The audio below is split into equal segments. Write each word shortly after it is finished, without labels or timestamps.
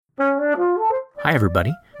Hi,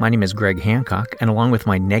 everybody. My name is Greg Hancock, and along with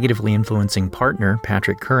my negatively influencing partner,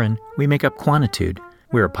 Patrick Curran, we make up Quantitude.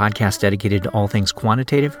 We're a podcast dedicated to all things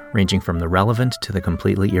quantitative, ranging from the relevant to the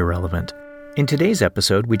completely irrelevant. In today's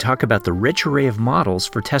episode, we talk about the rich array of models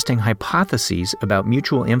for testing hypotheses about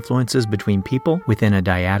mutual influences between people within a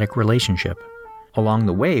dyadic relationship. Along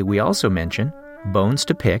the way, we also mention bones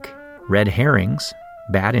to pick, red herrings,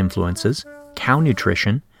 bad influences, cow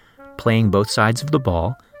nutrition, playing both sides of the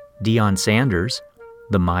ball, Deion Sanders,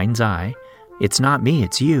 The Mind's Eye, It's Not Me,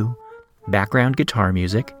 It's You, background guitar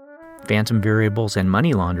music, phantom variables and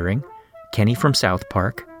money laundering, Kenny from South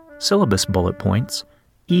Park, syllabus bullet points,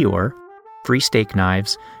 Eeyore, free steak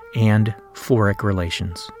knives, and phoric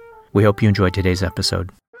relations. We hope you enjoyed today's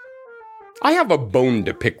episode. I have a bone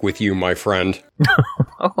to pick with you, my friend.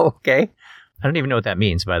 Oh, okay. I don't even know what that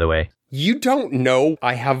means, by the way. You don't know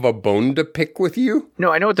I have a bone to pick with you?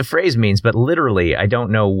 No, I know what the phrase means, but literally, I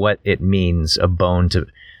don't know what it means, a bone to...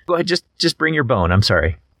 Go ahead, just bring your bone. I'm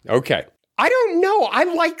sorry. Okay. I don't know. I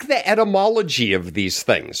like the etymology of these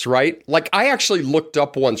things, right? Like, I actually looked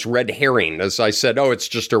up once red herring, as I said, oh, it's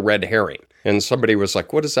just a red herring. And somebody was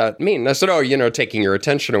like, what does that mean? And I said, oh, taking your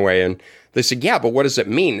attention away. And they said, yeah, but what does it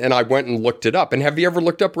mean? And I went and looked it up. And have you ever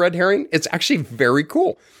looked up red herring? It's actually very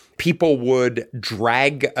cool. People would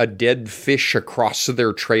drag a dead fish across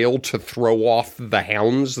their trail to throw off the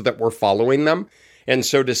hounds that were following them. And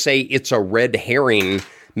so to say it's a red herring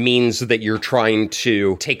means that you're trying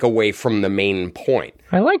to take away from the main point.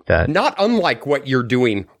 I like that. Not unlike what you're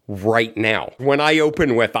doing right now. When I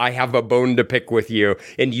open with, I have a bone to pick with you,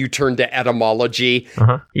 and you turn to etymology.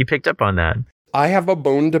 You picked up on that. I have a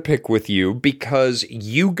bone to pick with you because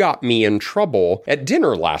you got me in trouble at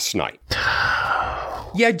dinner last night.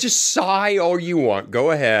 Yeah, just sigh all you want.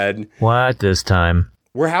 Go ahead. What this time?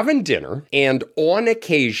 We're having dinner, and on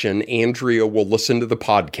occasion, Andrea will listen to the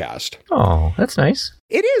podcast. Oh, that's nice.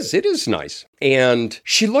 It is nice. And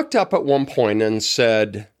she looked up at one point and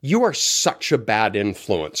said, "You are such a bad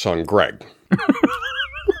influence on Greg."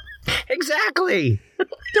 Exactly.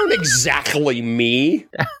 Don't exactly me.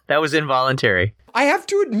 That was involuntary. I have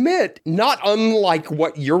to admit, not unlike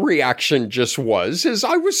what your reaction just was, is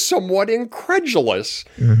I was somewhat incredulous.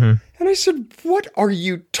 Mm-hmm. And I said, what are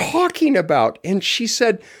you talking about? And she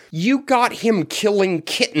said, you got him killing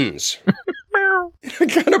kittens. I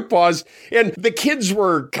kind of paused, and the kids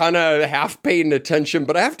were kind of half paying attention,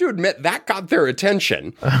 but I have to admit, that got their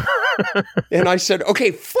attention. And I said,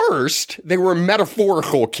 okay, first, they were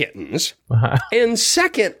metaphorical kittens. And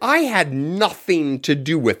second, I had nothing to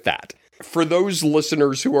do with that. For those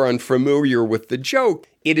listeners who are unfamiliar with the joke,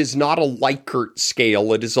 it is not a Likert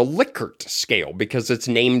scale, it is a Likert scale because it's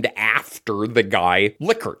named after the guy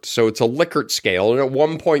Likert. So it's a Likert scale. And at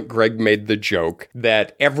one point, Greg made the joke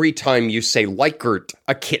that every time you say Likert,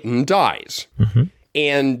 a kitten dies. Mm-hmm.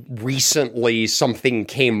 And recently something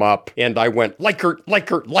came up and I went, Likert,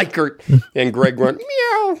 Likert, Likert. And Greg went,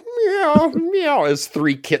 meow, meow, meow, as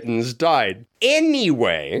 3 kittens died.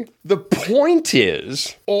 Anyway, the point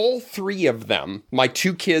is, all 3 of them, my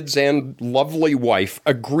 2 kids and lovely wife,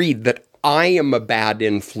 agreed that I am a bad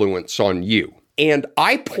influence on you. And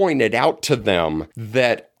I pointed out to them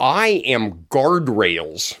that I am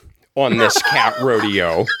guardrails on this cat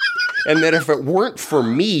rodeo. And that if it weren't for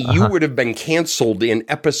me, you would have been canceled in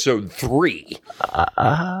episode 3.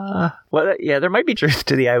 Well, yeah, there might be truth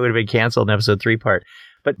to the I would have been canceled in episode 3 part.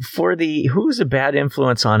 But for the who's a bad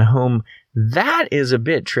influence on whom, that is a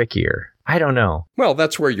bit trickier. I don't know. Well,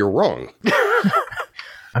 that's where you're wrong.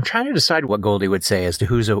 I'm trying to decide what Goldie would say as to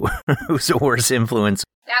who's a worse influence.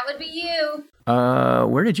 That would be you.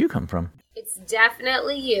 Where did you come from? It's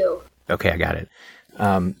definitely you. Okay, I got it.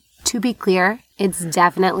 To be clear, it's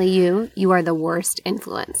definitely you. You are the worst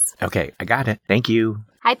influence. Okay, I got it. Thank you.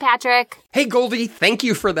 Hi, Patrick. Hey, Goldie, thank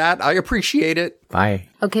you for that. I appreciate it. Bye.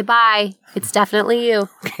 Okay, bye. It's definitely you.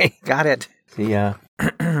 Okay, got it. Yeah.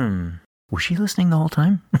 Was she listening the whole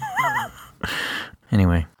time?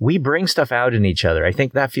 Anyway, we bring stuff out in each other. I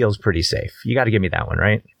think that feels pretty safe. You got to give me that one,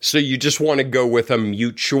 right? So you just want to go with a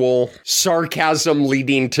mutual sarcasm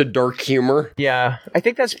leading to dark humor? Yeah, I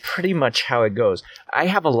think that's pretty much how it goes. I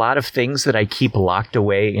have a lot of things that I keep locked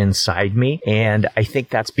away inside me, and I think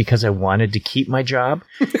that's because I wanted to keep my job.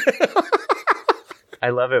 I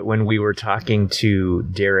love it when we were talking to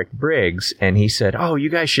Derek Briggs, and he said, oh, you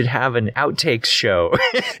guys should have an outtakes show.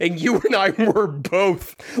 And you and I were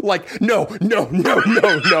both like, no.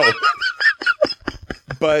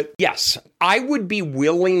 But yes, I would be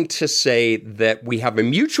willing to say that we have a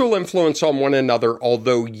mutual influence on one another,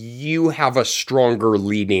 although you have a stronger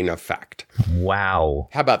leading effect. Wow.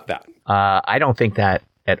 How about that? I don't think that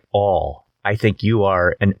at all. I think you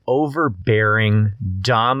are an overbearing,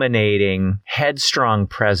 dominating, headstrong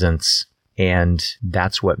presence. And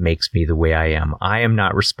that's what makes me the way I am. I am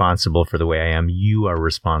not responsible for the way I am. You are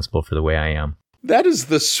responsible for the way I am. That is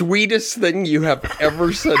the sweetest thing you have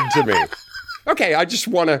ever said to me. Okay, I just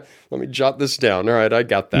want to, let me jot this down. All right, I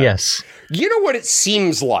got that. Yes. You know what it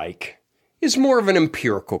seems like is more of an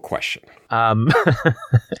empirical question.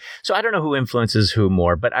 So I don't know who influences who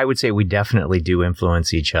more, but I would say we definitely do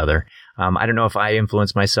influence each other. I don't know if I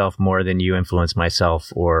influence myself more than you influence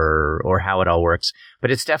myself or how it all works,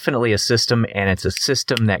 but it's definitely a system, and it's a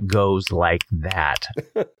system that goes like that.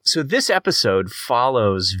 So this episode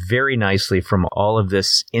follows very nicely from all of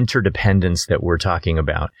this interdependence that we're talking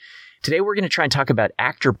about. Today, we're going to try and talk about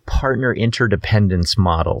actor-partner interdependence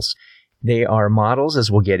models. They are models,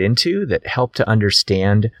 as we'll get into, that help to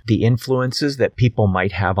understand the influences that people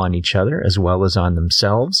might have on each other as well as on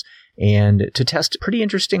themselves, and to test pretty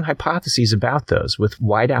interesting hypotheses about those with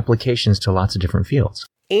wide applications to lots of different fields.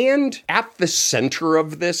 And at the center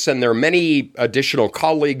of this, and there are many additional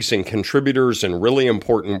colleagues and contributors and really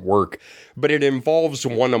important work, but it involves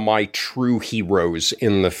one of my true heroes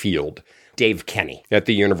in the field, Dave Kenney at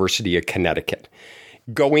the University of Connecticut.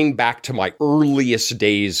 Going back to my earliest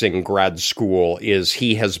days in grad school,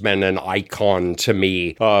 he has been an icon to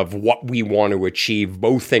me of what we want to achieve,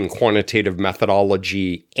 both in quantitative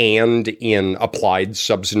methodology and in applied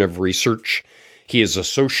substantive research. He is a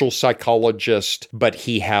social psychologist, but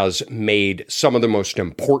he has made some of the most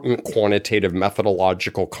important quantitative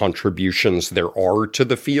methodological contributions there are to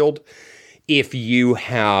the field. If you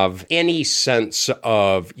have any sense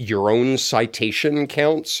of your own citation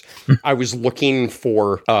counts, I was looking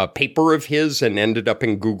for a paper of his and ended up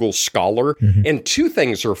in Google Scholar. Mm-hmm. And two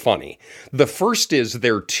things are funny. The first is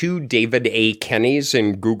there are two David A. Kenneys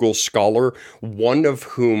in Google Scholar, one of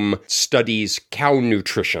whom studies cow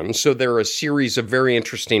nutrition. So there are a series of very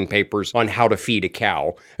interesting papers on how to feed a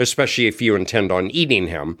cow, especially if you intend on eating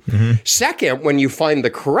him. Mm-hmm. Second, when you find the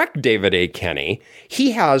correct David A. Kenney,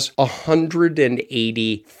 he has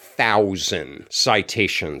 180,000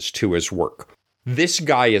 citations to his work. This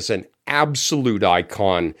guy is an absolute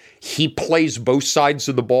icon. He plays both sides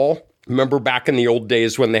of the ball. Remember back in the old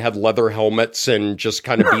days when they had leather helmets and just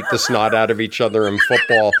kind of beat the snot out of each other in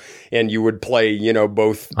football, and you would play,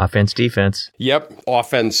 both offense, defense. Yep,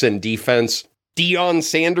 offense and defense. Deion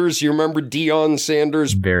Sanders, you remember Deion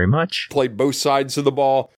Sanders? Very much. Played both sides of the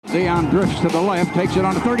ball. Deion drifts to the left, takes it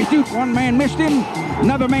on the 32. One man missed him.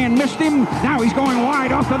 Another man missed him. Now he's going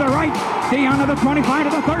wide off to the right. Deion to the 25,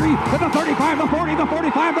 to the 30, to the 35, the 40, the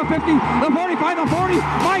 45, the 50, the 45, the 40.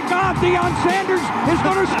 My God, Deion Sanders is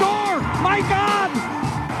going to score. My God.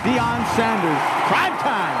 Deion Sanders, prime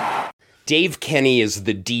time. Dave Kenney is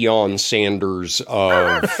the Deion Sanders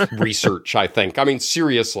of research, I think. I mean,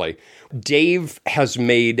 seriously. Dave has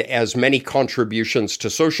made as many contributions to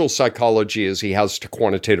social psychology as he has to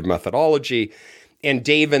quantitative methodology. And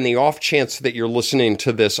Dave, in the off chance that you're listening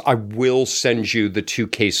to this, I will send you the 2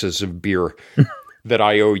 cases of beer that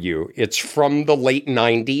I owe you. It's from the late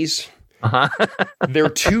 90s. Uh-huh. There are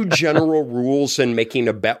 2 general rules in making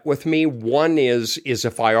a bet with me. One is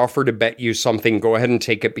if I offer to bet you something, go ahead and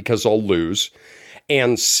take it because I'll lose.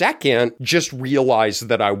 And second, just realize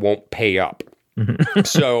that I won't pay up.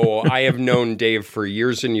 So I have known Dave for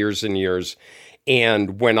years and years and years.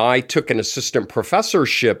 And when I took an assistant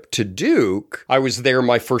professorship to Duke, I was there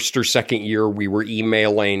my first or second year. We were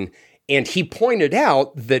emailing, and he pointed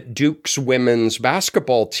out that Duke's women's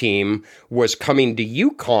basketball team was coming to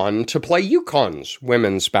UConn to play UConn's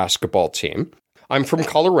women's basketball team. I'm from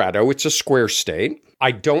Colorado. It's a square state. I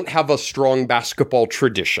don't have a strong basketball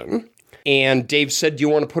tradition. And Dave said, do you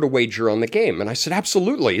want to put a wager on the game? And I said,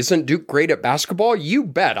 absolutely. Isn't Duke great at basketball? You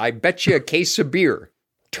bet. I bet you a case of beer.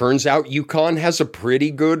 Turns out UConn has a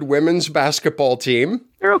pretty good women's basketball team.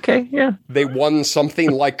 They're okay, yeah. They won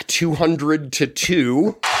something like 200-2.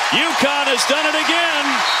 UConn has done it again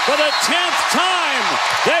for the 10th time.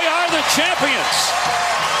 They are the champions.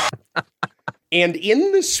 And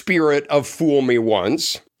in the spirit of fool me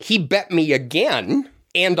once, he bet me again,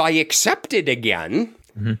 and I accepted again.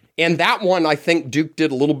 Mm-hmm. And that one, I think Duke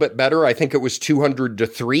did a little bit better. I think it was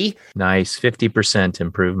 200-3. Nice, 50%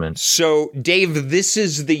 improvement. So, Dave, this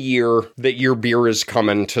is the year that your beer is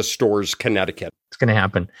coming to stores Connecticut. It's going to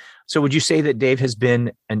happen. So would you say that Dave has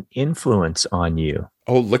been an influence on you?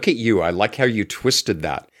 Oh, look at you. I like how you twisted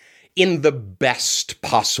that. In the best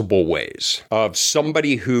possible ways, of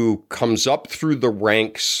somebody who comes up through the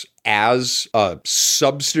ranks as a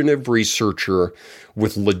substantive researcher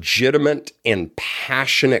with legitimate and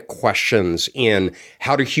passionate questions in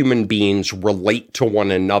how do human beings relate to one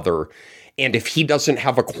another, And if he doesn't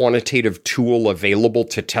have a quantitative tool available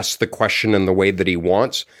to test the question in the way that he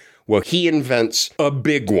wants, well, he invents a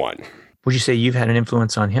big one. Would you say you've had an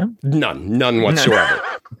influence on him? None whatsoever.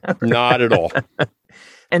 Not at all.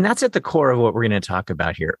 And that's at the core of what we're going to talk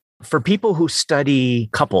about here. For people who study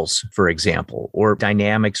couples, for example, or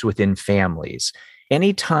dynamics within families,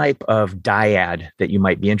 any type of dyad that you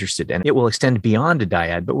might be interested in, it will extend beyond a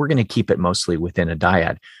dyad, but we're going to keep it mostly within a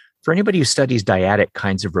dyad. For anybody who studies dyadic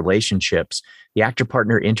kinds of relationships, the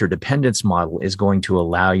actor-partner interdependence model is going to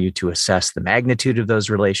allow you to assess the magnitude of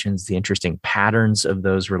those relations, the interesting patterns of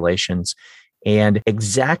those relations. And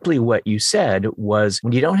exactly what you said was,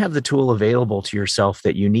 when you don't have the tool available to yourself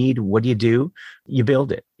that you need, what do? You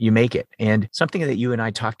build it, you make it. And something that you and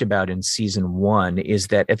I talked about in season 1 is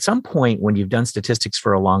that at some point when you've done statistics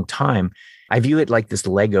for a long time, I view it like this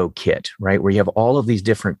Lego kit, right? Where you have all of these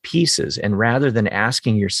different pieces. And rather than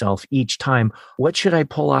asking yourself each time, what should I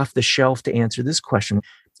pull off the shelf to answer this question?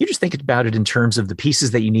 You just think about it in terms of the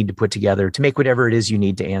pieces that you need to put together to make whatever it is you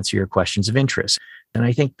need to answer your questions of interest. And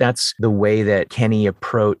I think that's the way that Kenny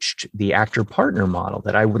approached the actor-partner model,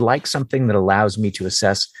 that I would like something that allows me to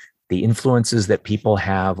assess the influences that people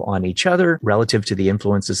have on each other relative to the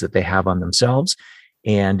influences that they have on themselves.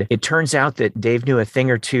 And it turns out that Dave knew a thing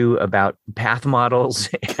or two about path models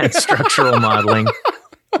and structural modeling.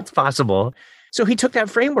 It's possible. So he took that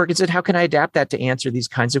framework and said, how can I adapt that to answer these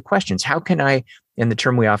kinds of questions? How can I, and the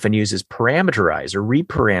term we often use is parameterize or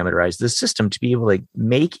reparameterize the system to be able to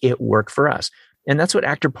make it work for us? And that's what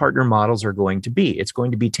actor-partner models are going to be. It's going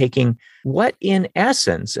to be taking what in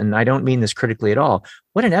essence, and I don't mean this critically at all,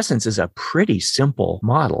 what in essence is a pretty simple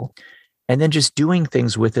model, and then just doing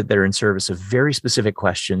things with it that are in service of very specific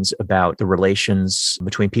questions about the relations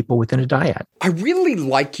between people within a dyad. I really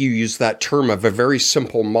like you use that term of a very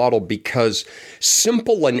simple model, because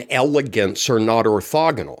simple and elegance are not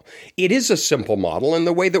orthogonal. It is a simple model, and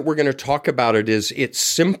the way that we're going to talk about it is it's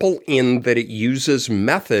simple in that it uses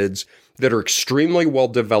methods that are extremely well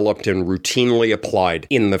developed and routinely applied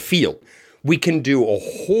in the field. We can do a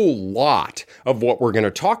whole lot of what we're going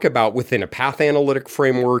to talk about within a path analytic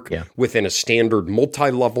framework, within a standard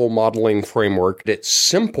multi-level modeling framework. It's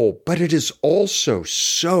simple, but it is also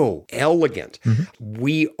so elegant.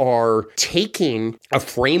 We are taking a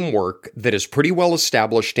framework that is pretty well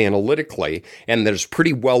established analytically and that is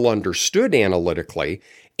pretty well understood analytically,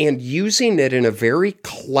 and using it in a very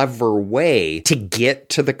clever way to get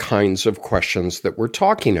to the kinds of questions that we're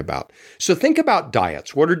talking about. So think about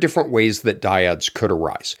dyads. What are different ways that dyads could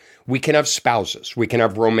arise? We can have spouses. We can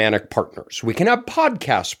have romantic partners. We can have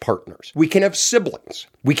podcast partners. We can have siblings.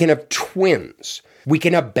 We can have twins. We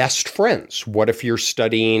can have best friends. What if you're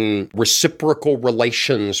studying reciprocal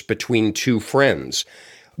relations between two friends?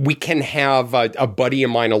 We can have a buddy of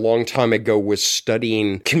mine a long time ago was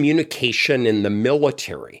studying communication in the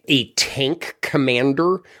military, a tank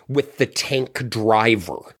commander with the tank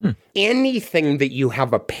driver. Anything that you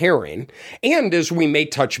have a pairing, and as we may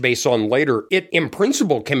touch base on later, it in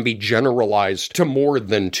principle can be generalized to more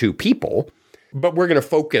than two people. But we're going to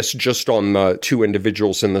focus just on the two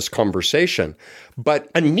individuals in this conversation. But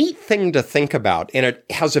a neat thing to think about, and it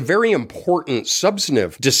has a very important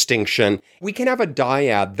substantive distinction, we can have a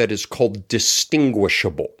dyad that is called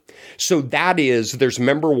distinguishable. So that is, there's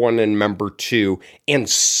member 1 and member 2, and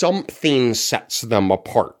something sets them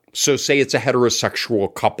apart. So say it's a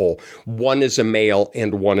heterosexual couple, one is a male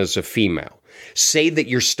and one is a female. Say that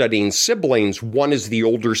you're studying siblings, one is the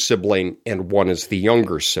older sibling and one is the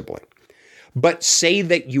younger sibling. But say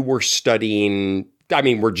that you were studying, I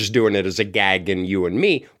mean, we're just doing it as a gag and you and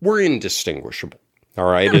me, we're indistinguishable.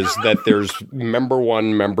 All right, is that there's member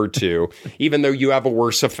 1, member 2, even though you have a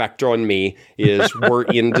worse effect on me, is we're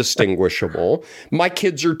indistinguishable. My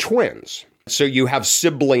kids are twins. So you have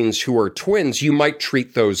siblings who are twins, you might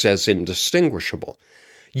treat those as indistinguishable.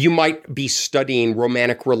 You might be studying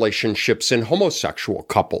romantic relationships in homosexual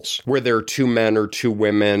couples, where there are two men or two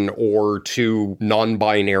women or two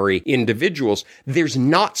non-binary individuals. There's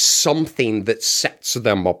not something that sets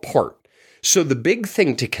them apart. So the big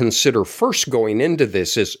thing to consider first going into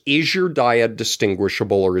this is your dyad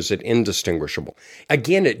distinguishable or is it indistinguishable?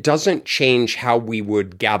 Again, it doesn't change how we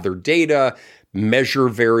would gather data, measure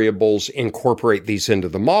variables, incorporate these into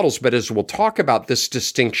the models. But as we'll talk about, this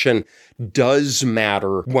distinction does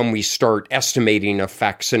matter when we start estimating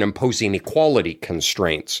effects and imposing equality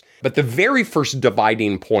constraints. But the very first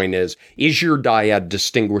dividing point is your dyad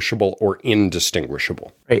distinguishable or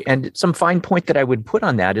indistinguishable? Right. And some fine point that I would put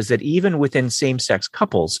on that is that even within same-sex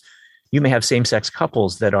couples, you may have same-sex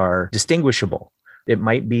couples that are distinguishable, It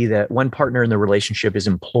might be that one partner in the relationship is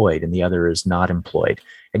employed and the other is not employed.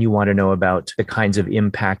 And you want to know about the kinds of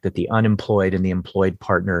impact that the unemployed and the employed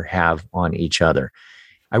partner have on each other.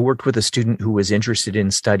 I worked with a student who was interested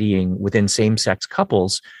in studying within same-sex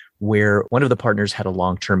couples where one of the partners had a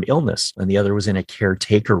long-term illness and the other was in a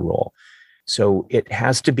caretaker role. So it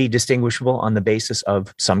has to be distinguishable on the basis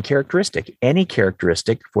of some characteristic, any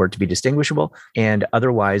characteristic for it to be distinguishable, and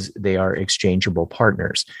otherwise they are exchangeable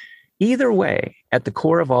partners. Either way, at the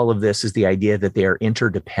core of all of this is the idea that they are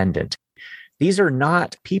interdependent. These are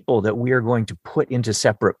not people that we are going to put into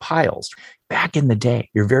separate piles. Back in the day,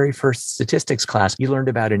 your very first statistics class, you learned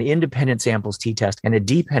about an independent samples t-test and a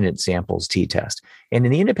dependent samples t-test. And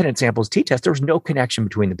in the independent samples t-test, there was no connection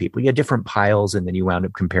between the people. You had different piles, and then you wound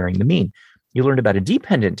up comparing the mean. You learned about a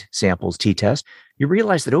dependent samples t-test. You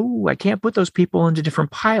realized that, I can't put those people into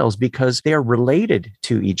different piles because they are related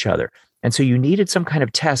to each other. And so you needed some kind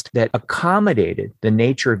of test that accommodated the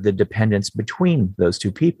nature of the dependence between those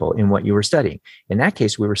two people in what you were studying. In that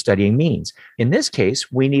case, we were studying means. In this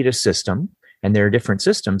case, we need a system, and there are different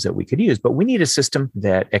systems that we could use, but we need a system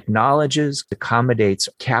that acknowledges, accommodates,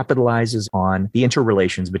 capitalizes on the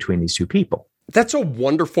interrelations between these two people. That's a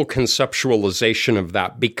wonderful conceptualization of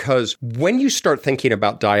that, because when you start thinking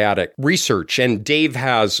about dyadic research, and Dave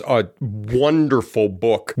has a wonderful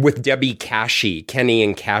book with Debbie Kashey, Kenny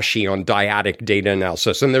and Kashey, on dyadic data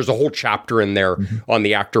analysis, and there's a whole chapter in there on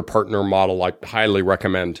the actor-partner model. I highly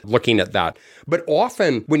recommend looking at that. But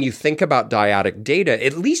often when you think about dyadic data,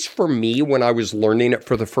 at least for me, when I was learning it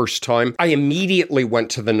for the first time, I immediately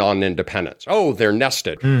went to the non-independence. Oh, they're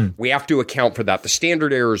nested. We have to account for that. The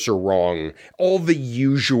standard errors are wrong. All the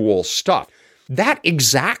usual stuff. That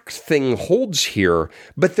exact thing holds here,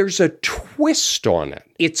 but there's a twist on it.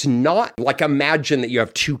 It's not like, imagine that you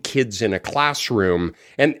have two kids in a classroom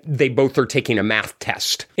and they both are taking a math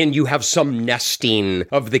test, and you have some nesting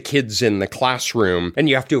of the kids in the classroom, and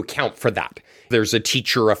you have to account for that. There's a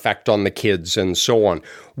teacher effect on the kids and so on.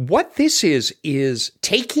 What this is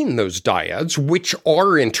taking those dyads, which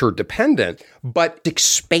are interdependent, but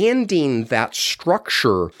expanding that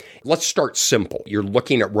structure. Let's start simple. You're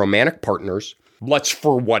looking at romantic partners. Let's,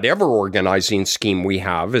 for whatever organizing scheme we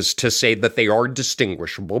have, is to say that they are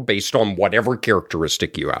distinguishable based on whatever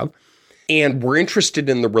characteristic you have. And we're interested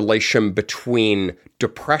in the relation between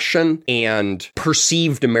depression and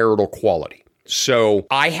perceived marital quality. So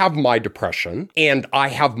I have my depression and I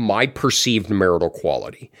have my perceived marital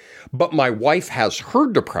quality, but my wife has her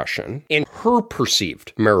depression and her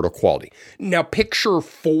perceived marital quality. Now picture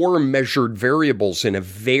 4 measured variables in a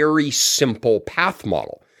very simple path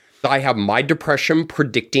model. I have my depression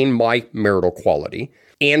predicting my marital quality.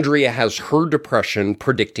 Andrea has her depression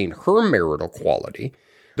predicting her marital quality.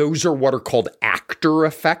 Those are what are called actor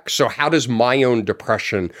effects. So how does my own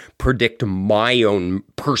depression predict my own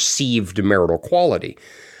perceived marital quality?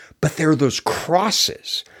 But there are those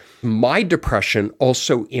crosses. My depression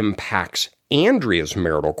also impacts Andrea's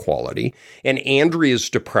marital quality, and Andrea's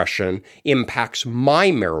depression impacts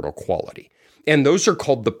my marital quality. And those are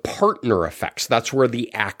called the partner effects. That's where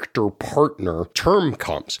the actor-partner term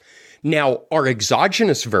comes. Now, our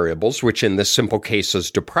exogenous variables, which in this simple case is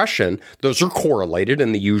depression, those are correlated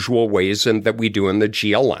in the usual ways that we do in the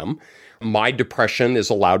GLM. My depression is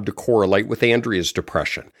allowed to correlate with Andrea's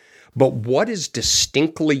depression. But what is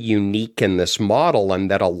distinctly unique in this model and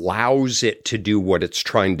that allows it to do what it's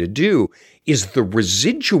trying to do is the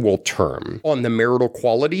residual term on the marital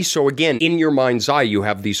quality. So again, in your mind's eye, you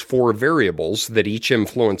have these 4 variables that each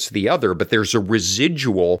influence the other, but there's a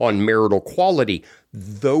residual on marital quality.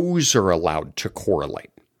 Those are allowed to correlate.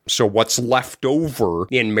 So what's left over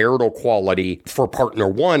in marital quality for partner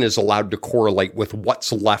 1 is allowed to correlate with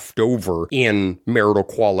what's left over in marital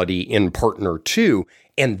quality in partner 2.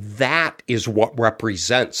 And that is what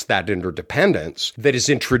represents that interdependence that is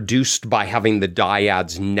introduced by having the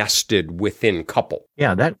dyads nested within couple.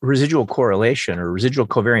 Yeah, that residual correlation or residual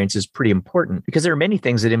covariance is pretty important because there are many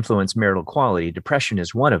things that influence marital quality. Depression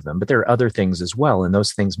is one of them, but there are other things as well, and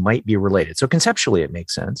those things might be related. So conceptually, it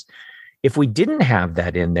makes sense. If we didn't have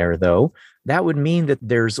that in there, though, that would mean that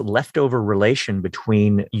there's leftover relation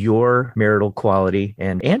between your marital quality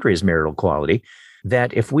and Andrea's marital quality,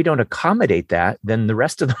 that if we don't accommodate that, then the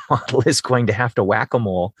rest of the model is going to have to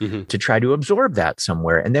whack-a-mole to try to absorb that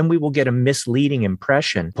somewhere. And then we will get a misleading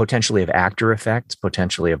impression, potentially of actor effects,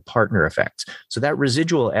 potentially of partner effects. So that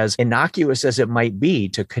residual, as innocuous as it might be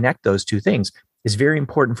to connect those two things, is very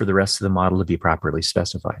important for the rest of the model to be properly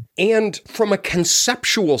specified. And from a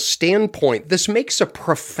conceptual standpoint, this makes a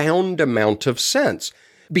profound amount of sense.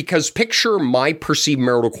 Because picture my perceived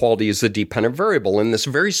marital quality as a dependent variable. In this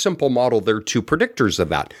very simple model, there are two predictors of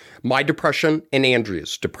that, my depression and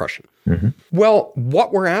Andrea's depression. Mm-hmm. Well,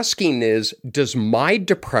 what we're asking is, does my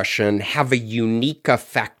depression have a unique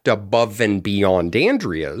effect above and beyond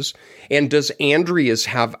Andrea's? And does Andrea's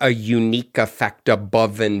have a unique effect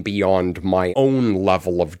above and beyond my own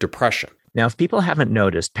level of depression? Now, if people haven't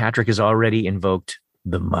noticed, Patrick has already invoked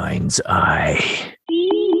the mind's eye.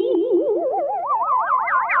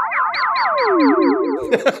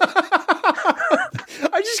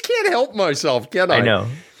 I just can't help myself, can I? I know.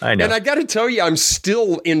 And I got to tell you, I'm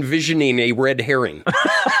still envisioning a red herring.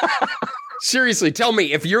 Seriously, tell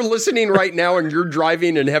me, if you're listening right now and you're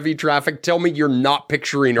driving in heavy traffic, tell me you're not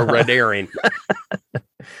picturing a red herring.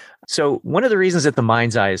 So one of the reasons that the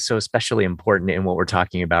mind's eye is so especially important in what we're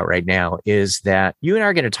talking about right now is that you and I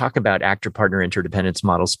are going to talk about actor-partner interdependence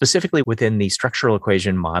models, specifically within the structural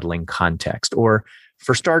equation modeling context, or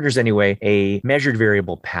for starters anyway, a measured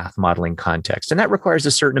variable path modeling context. And that requires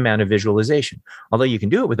a certain amount of visualization. Although you can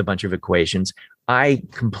do it with a bunch of equations, I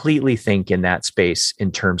completely think in that space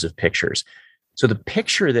in terms of pictures. So the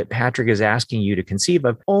picture that Patrick is asking you to conceive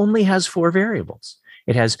of only has 4 variables.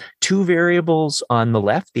 It has 2 variables on the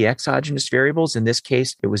left, the exogenous variables. In this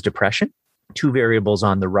case, it was depression. 2 variables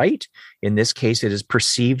on the right. In this case, it is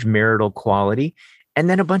perceived marital quality. And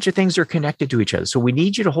then a bunch of things are connected to each other. So we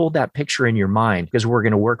need you to hold that picture in your mind because we're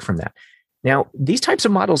going to work from that. Now, these types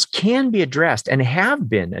of models can be addressed and have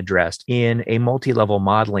been addressed in a multi-level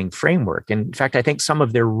modeling framework. And in fact, I think some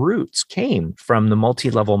of their roots came from the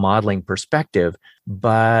multi-level modeling perspective,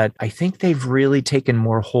 but I think they've really taken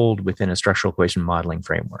more hold within a structural equation modeling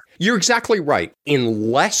framework. You're exactly right.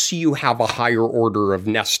 Unless you have a higher order of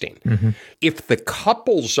nesting. Mm-hmm. If the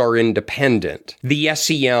couples are independent, the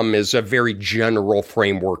SEM is a very general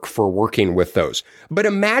framework for working with those. But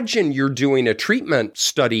imagine you're doing a treatment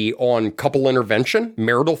study on couple intervention,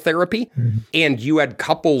 marital therapy, mm-hmm. and you had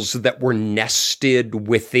couples that were nested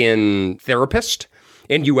within therapist,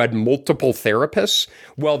 and you had multiple therapists.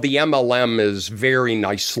 Well, the MLM is very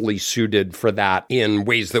nicely suited for that in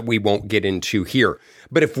ways that we won't get into here.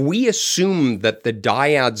 But if we assume that the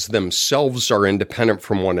dyads themselves are independent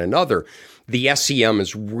from one another, the SEM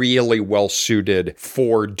is really well suited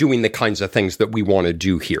for doing the kinds of things that we want to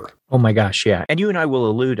do here. Oh my gosh, yeah. And you and I will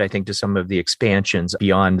allude, I think, to some of the expansions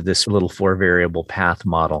beyond this little 4-variable path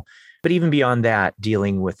model. But even beyond that,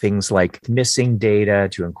 dealing with things like missing data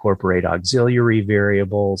to incorporate auxiliary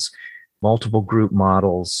variables, multiple group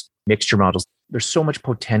models, mixture models. There's so much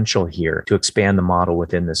potential here to expand the model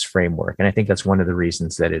within this framework. And I think that's one of the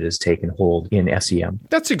reasons that it has taken hold in SEM.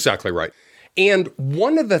 That's exactly right. And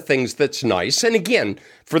one of the things that's nice, and again,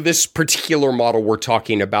 for this particular model we're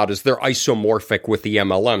talking about, is they're isomorphic with the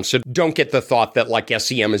MLM. So don't get the thought that like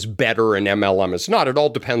SEM is better and MLM is not. It all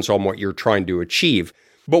depends on what you're trying to achieve.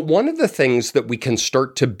 But one of the things that we can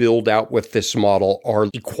start to build out with this model are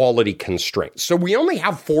equality constraints. So we only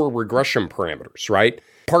have 4 regression parameters, right?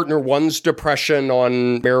 Partner 1's depression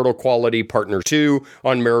on marital quality, partner 2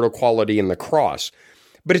 on marital quality in the cross.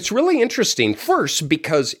 But it's really interesting, first,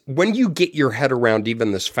 because when you get your head around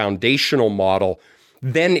even this foundational model,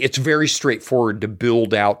 then it's very straightforward to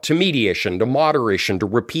build out to mediation, to moderation, to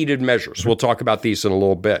repeated measures. We'll talk about these in a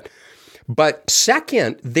little bit. But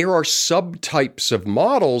second, there are subtypes of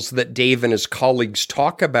models that Dave and his colleagues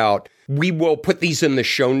talk about. We will put these in the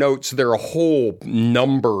show notes. There are a whole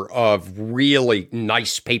number of really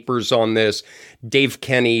nice papers on this. Dave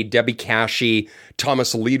Kenny, Debbie Cashy,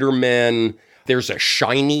 Thomas Lederman. There's a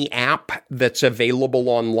Shiny app that's available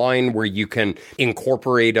online where you can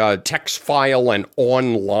incorporate a text file and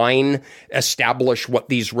online establish what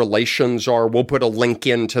these relations are. We'll put a link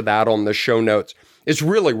into that on the show notes. It's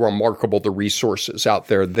really remarkable, the resources out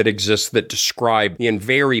there that exist that describe in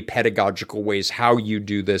very pedagogical ways how you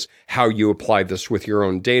do this, how you apply this with your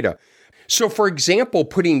own data. So, for example,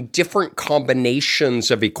 putting different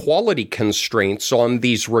combinations of equality constraints on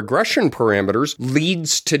these regression parameters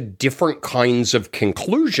leads to different kinds of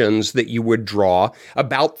conclusions that you would draw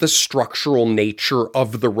about the structural nature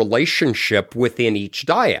of the relationship within each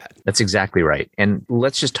dyad. That's exactly right. And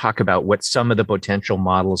let's just talk about what some of the potential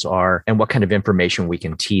models are and what kind of information we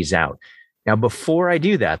can tease out. Now, before I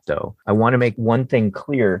do that, though, I want to make one thing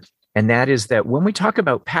clear, and that is that when we talk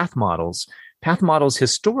about path models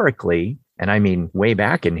historically, and I mean way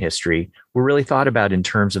back in history, were really thought about in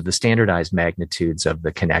terms of the standardized magnitudes of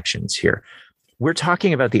the connections here. We're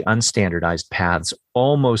talking about the unstandardized paths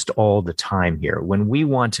almost all the time here. When we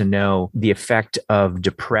want to know the effect of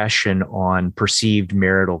depression on perceived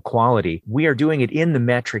marital quality, we are doing it in the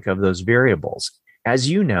metric of those variables. As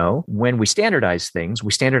you know, when we standardize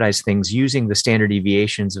things using the standard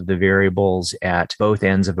deviations of the variables at both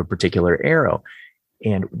ends of a particular arrow.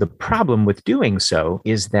 And the problem with doing so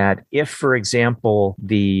is that if, for example,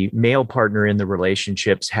 the male partner in the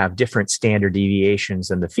relationships have different standard deviations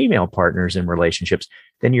than the female partners in relationships,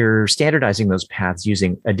 then you're standardizing those paths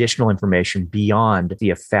using additional information beyond the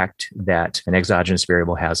effect that an exogenous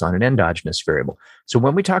variable has on an endogenous variable. So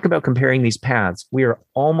when we talk about comparing these paths, we are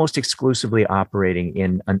almost exclusively operating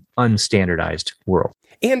in an unstandardized world.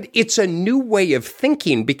 And it's a new way of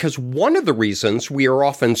thinking, because one of the reasons we are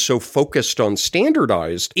often so focused on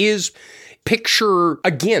standardized is picture,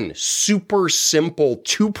 again, super simple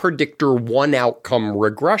 2-predictor, 1-outcome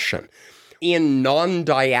regression. In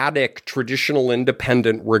non-dyadic traditional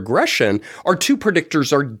independent regression, our 2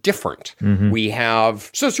 predictors are different. We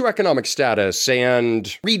have socioeconomic status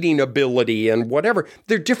and reading ability and whatever.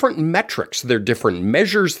 They're different metrics. They're different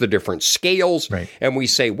measures. They're different scales. Right. And we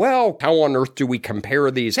say, well, how on earth do we compare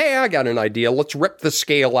these? Hey, I got an idea. Let's rip the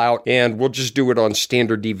scale out and we'll just do it on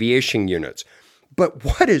standard deviation units. But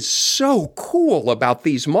what is so cool about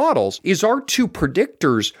these models is our 2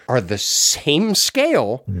 predictors are the same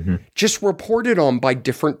scale, just reported on by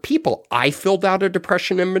different people. I filled out a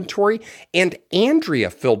depression inventory and Andrea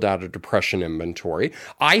filled out a depression inventory.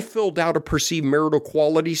 I filled out a perceived marital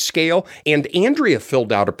quality scale and Andrea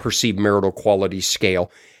filled out a perceived marital quality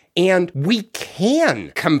scale. And we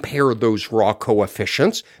can compare those raw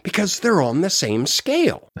coefficients because they're on the same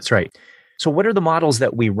scale. That's right. So what are the models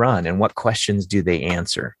that we run and what questions do they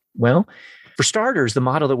answer? Well, for starters, the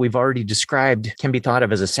model that we've already described can be thought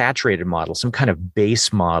of as a saturated model, some kind of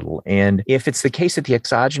base model. And if it's the case that the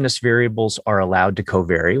exogenous variables are allowed to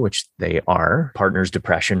covary, which they are, partner's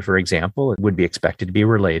depression, for example, it would be expected to be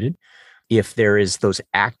related. If there is those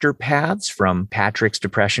actor paths from Patrick's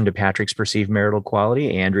depression to Patrick's perceived marital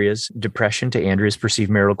quality, Andrea's depression to Andrea's perceived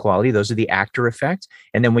marital quality, those are the actor effects.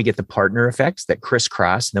 And then we get the partner effects that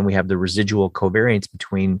crisscross. And then we have the residual covariance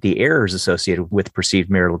between the errors associated with perceived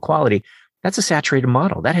marital quality. That's a saturated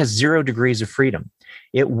model. That has 0 degrees of freedom.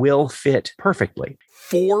 It will fit perfectly.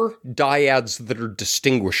 4 dyads that are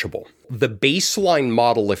distinguishable. The baseline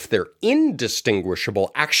model, if they're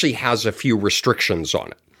indistinguishable, actually has a few restrictions on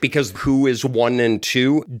it, because who is 1 and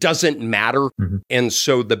 2 doesn't matter. And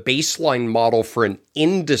so the baseline model for an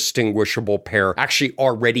indistinguishable pair actually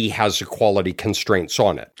already has equality constraints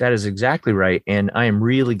on it. That is exactly right. And I am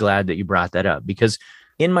really glad that you brought that up, because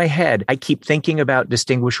in my head, I keep thinking about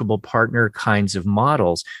distinguishable partner kinds of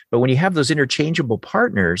models. But when you have those interchangeable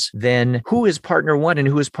partners, then who is partner 1 and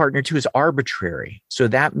who is partner 2 is arbitrary. So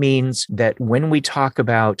that means that when we talk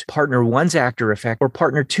about partner 1's actor effect or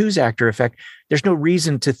partner 2's actor effect, there's no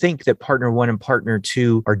reason to think that partner 1 and partner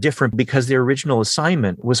 2 are different because their original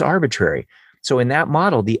assignment was arbitrary. So in that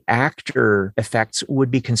model, the actor effects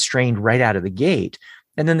would be constrained right out of the gate.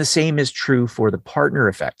 And then the same is true for the partner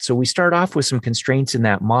effect. So we start off with some constraints in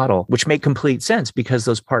that model, which make complete sense because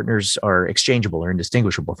those partners are exchangeable or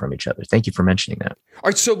indistinguishable from each other. Thank you for mentioning that. All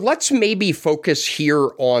right, so let's maybe focus here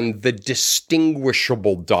on the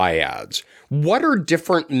distinguishable dyads. What are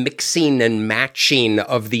different mixing and matching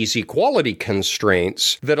of these equality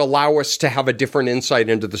constraints that allow us to have a different insight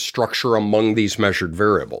into the structure among these measured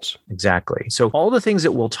variables? Exactly. So all the things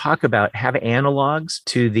that we'll talk about have analogs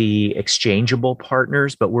to the exchangeable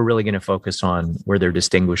partners, but we're really going to focus on where they're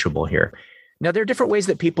distinguishable here. Now, there are different ways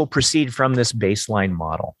that people proceed from this baseline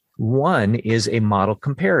model. One is a model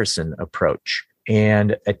comparison approach.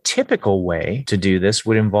 And a typical way to do this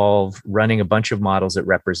would involve running a bunch of models that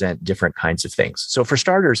represent different kinds of things. So for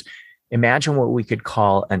starters, imagine what we could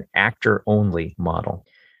call an actor-only model.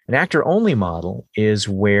 An actor-only model is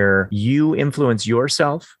where you influence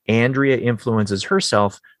yourself, Andrea influences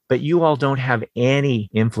herself, but you all don't have any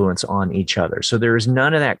influence on each other. So there is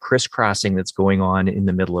none of that crisscrossing that's going on in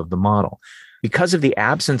the middle of the model. Because of the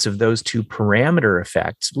absence of those 2 parameter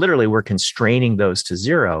effects, literally we're constraining those to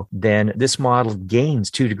 0, then this model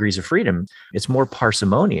gains 2 degrees of freedom. It's more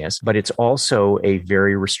parsimonious, but it's also a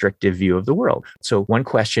very restrictive view of the world. So one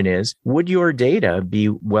question is, would your data be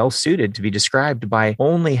well suited to be described by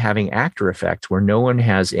only having actor effects where no one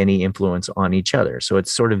has any influence on each other? So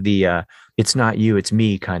it's sort of the, it's not you, it's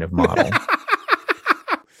me kind of model.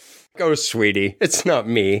 Go, sweetie. It's not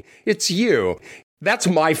me. It's you. That's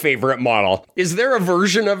my favorite model. Is there a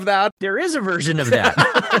version of that? There is a version of that.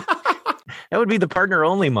 That would be the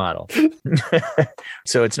partner-only model.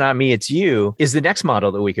 So it's not me, it's you, is the next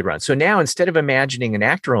model that we could run. So now instead of imagining an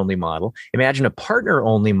actor-only model, imagine a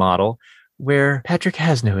partner-only model where Patrick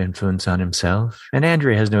has no influence on himself and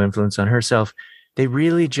Andrea has no influence on herself. They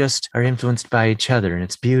really just are influenced by each other, and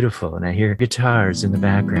it's beautiful. And I hear guitars in the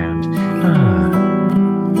background.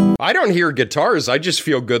 I don't hear guitars. I just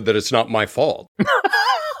feel good that it's not my fault. That's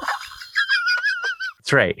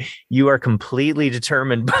right. You are completely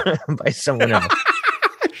determined by someone else.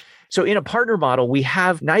 So in a partner model, we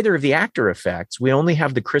have neither of the actor effects. We only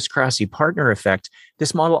have the crisscrossy partner effect.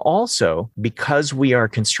 This model also, because we are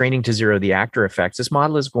constraining to zero the actor effects, this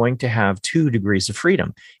model is going to have 2 degrees of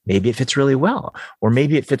freedom. Maybe it fits really well, or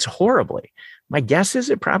maybe it fits horribly. My guess is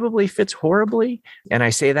it probably fits horribly. And I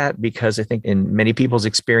say that because I think in many people's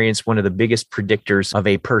experience, one of the biggest predictors of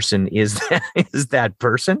a person is that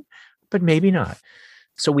person, but maybe not.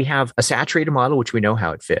 So we have a saturated model, which we know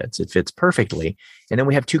how it fits. It fits perfectly. And then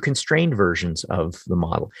we have 2 constrained versions of the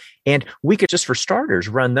model. And we could just, for starters,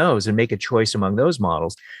 run those and make a choice among those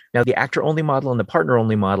models. Now, the actor-only model and the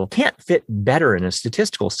partner-only model can't fit better in a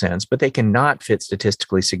statistical sense, but they cannot fit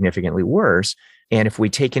statistically significantly worse. And if we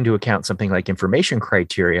take into account something like information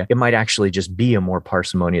criteria, it might actually just be a more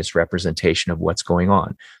parsimonious representation of what's going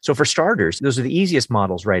on. So for starters, those are the easiest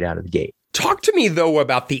models right out of the gate. Talk to me, though,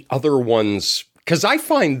 about the other ones, because I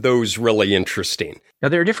find those really interesting. Now,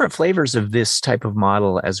 there are different flavors of this type of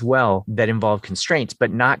model as well that involve constraints,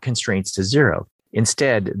 but not constraints to zero.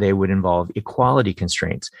 Instead, they would involve equality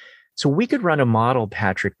constraints. So we could run a model,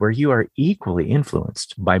 Patrick, where you are equally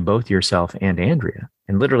influenced by both yourself and Andrea.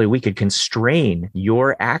 And literally, we could constrain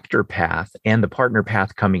your actor path and the partner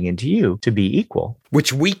path coming into you to be equal.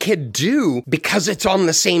 Which we could do because it's on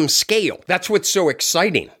the same scale. That's what's so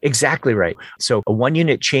exciting. Exactly right. So a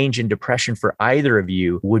 1-unit change in depression for either of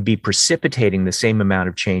you would be precipitating the same amount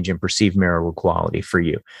of change in perceived marital quality for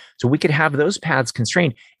you. So we could have those paths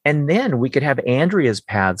constrained. And then we could have Andrea's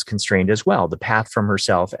paths constrained as well, the path from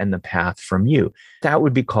herself and the path from you. That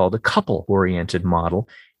would be called a couple-oriented model.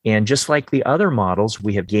 And just like the other models,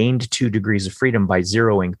 we have gained 2 degrees of freedom by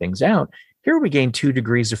zeroing things out. Here we gain 2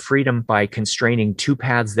 degrees of freedom by constraining 2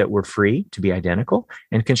 paths that were free to be identical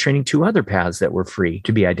and constraining 2 other paths that were free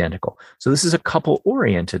to be identical. So this is a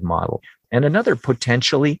couple-oriented model and another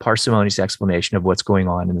potentially parsimonious explanation of what's going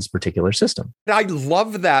on in this particular system. I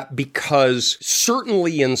love that because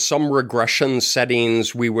certainly in some regression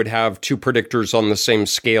settings, we would have 2 predictors on the same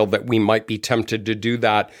scale that we might be tempted to do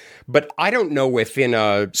that. But I don't know if in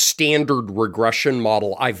a standard regression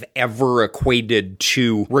model, I've ever equated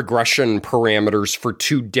 2 regression parameters for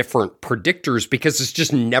 2 different predictors because it's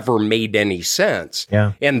just never made any sense.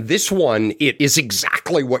 Yeah. And this one, it is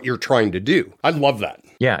exactly what you're trying to do. I love that.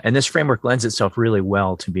 Yeah, and this framework lends itself really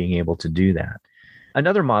well to being able to do that.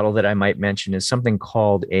 Another model that I might mention is something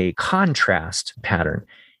called a contrast pattern.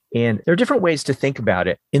 And there are different ways to think about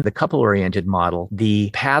it. In the couple-oriented model,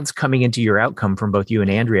 the paths coming into your outcome from both you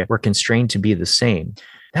and Andrea were constrained to be the same.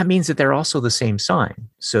 That means that they're also the same sign.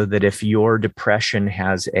 So that if your depression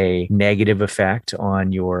has a negative effect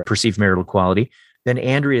on your perceived marital quality, then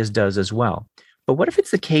Andrea's does as well. But what if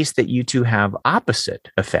it's the case that you 2 have opposite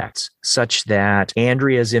effects, such that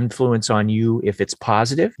Andrea's influence on you, if it's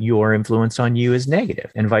positive, your influence on you is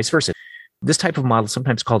negative, and vice versa? This type of model is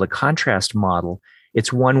sometimes called a contrast model.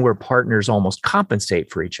 It's one where partners almost compensate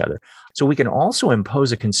for each other. So we can also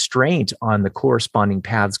impose a constraint on the corresponding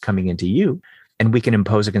paths coming into you, and we can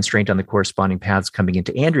impose a constraint on the corresponding paths coming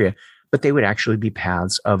into Andrea, but they would actually be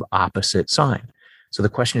paths of opposite sign. So the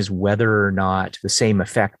question is whether or not the same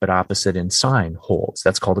effect but opposite in sign holds.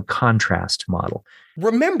 That's called a contrast model.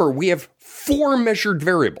 Remember, we have 4 measured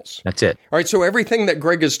variables. That's it. All right, so everything that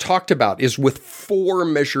Greg has talked about is with 4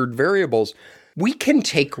 measured variables. We can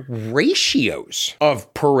take ratios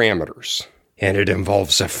of parameters, and it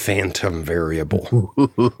involves a phantom variable.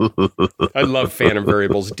 I love phantom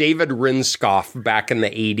variables. David Rinskoff back in the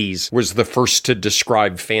 80s was the first to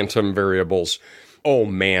describe phantom variables. Oh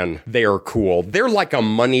man, they are cool. They're like a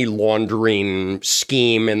money laundering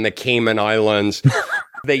scheme in the Cayman Islands.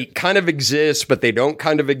 They kind of exist, but they don't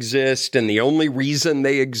kind of exist. And the only reason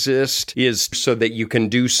they exist is so that you can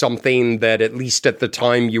do something that at least at the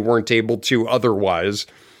time you weren't able to otherwise.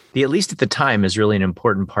 The at least at the time is really an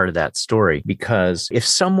important part of that story, because if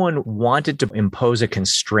someone wanted to impose a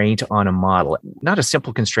constraint on a model, not a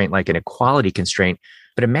simple constraint like an equality constraint,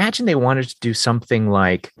 but imagine they wanted to do something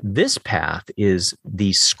like this path is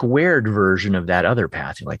the squared version of that other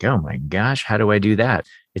path. You're like, oh my gosh, how do I do that?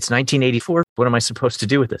 It's 1984. What am I supposed to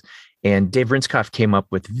do with this? And Dave Rinskoff came up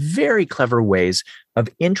with very clever ways of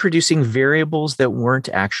introducing variables that weren't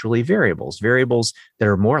actually variables that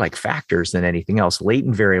are more like factors than anything else,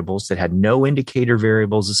 latent variables that had no indicator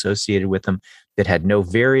variables associated with them, that had no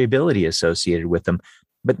variability associated with them,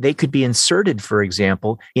 but they could be inserted, for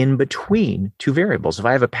example, in between 2 variables. If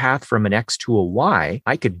I have a path from an X to a Y,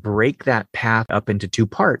 I could break that path up into 2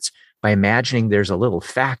 parts by imagining there's a little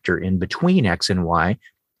factor in between X and Y.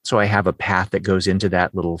 So I have a path that goes into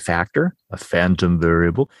that little factor, a phantom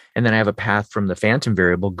variable, and then I have a path from the phantom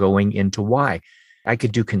variable going into Y. I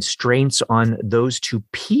could do constraints on those two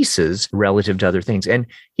pieces relative to other things. And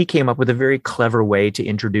he came up with a very clever way to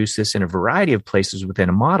introduce this in a variety of places within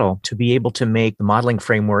a model to be able to make the modeling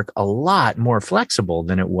framework a lot more flexible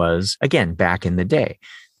than it was, again, back in the day.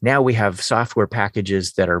 Now we have software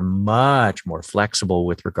packages that are much more flexible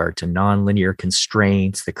with regard to nonlinear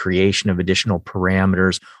constraints, the creation of additional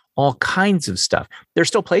parameters, all kinds of stuff. There's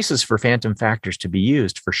still places for phantom factors to be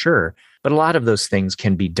used for sure, but a lot of those things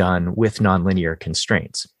can be done with nonlinear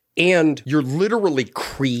constraints. And you're literally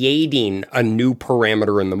creating a new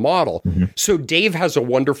parameter in the model. Mm-hmm. So Dave has a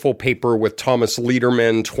wonderful paper with Thomas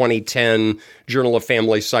Lederman, 2010, Journal of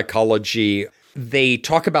Family Psychology. They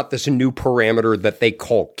talk about this new parameter that they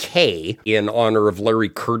call K in honor of Larry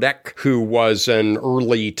Kurdek, who was an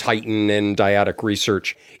early titan in dyadic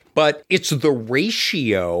research. But it's the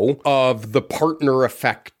ratio of the partner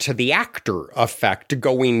effect to the actor effect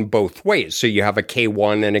going both ways. So you have a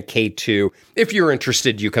K1 and a K2. If you're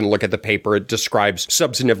interested, you can look at the paper. It describes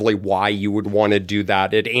substantively why you would want to do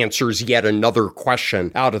that. It answers yet another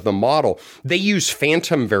question out of the model. They use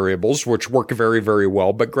phantom variables, which work very, very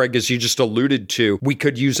well. But Greg, as you just alluded to, we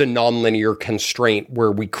could use a nonlinear constraint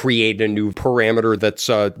where we create a new parameter that's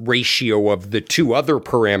a ratio of the two other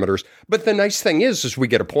parameters. But the nice thing is we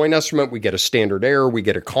get a point estimate, we get a standard error, we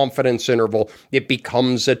get a confidence interval. It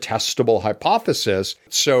becomes a testable hypothesis.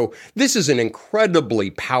 So this is an incredibly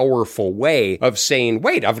powerful way of saying,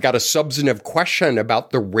 wait, I've got a substantive question about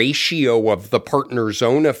the ratio of the partner's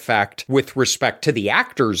own effect with respect to the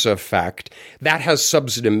actor's effect. That has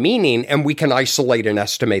substantive meaning, and we can isolate and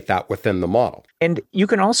estimate that within the model. And you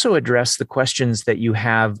can also address the questions that you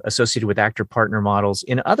have associated with actor-partner models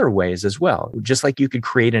in other ways as well. Just like you could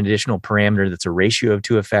create an additional parameter that's a ratio of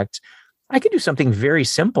two effects, I could do something very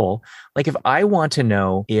simple. Like if I want to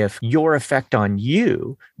know if your effect on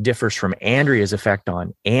you differs from Andrea's effect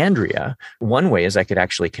on Andrea, one way is I could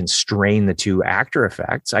actually constrain the two actor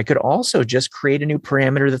effects. I could also just create a new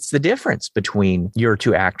parameter that's the difference between your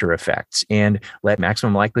two actor effects and let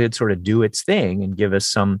maximum likelihood sort of do its thing and give us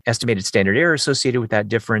some estimated standard error associated with that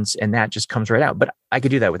difference. And that just comes right out. But I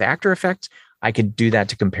could do that with actor effects. I could do that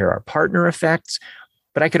to compare our partner effects.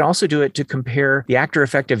 But I could also do it to compare the actor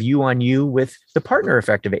effect of you on you with the partner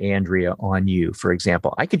effect of Andrea on you, for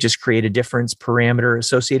example. I could just create a difference parameter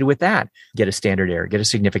associated with that, get a standard error, get a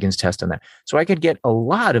significance test on that. So I could get a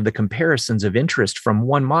lot of the comparisons of interest from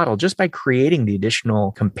one model just by creating the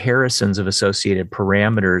additional comparisons of associated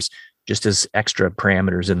parameters just as extra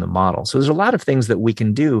parameters in the model. So there's a lot of things that we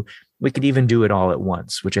can do. We could even do it all at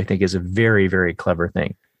once, which I think is a very, very clever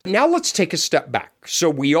thing. Now let's take a step back. So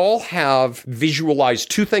we all have visualized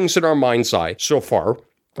two things in our mind's eye so far.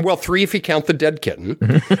 Well, three if you count the dead kitten.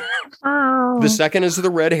 The second is the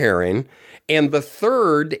red herring. And the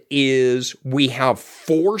third is we have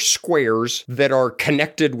four squares that are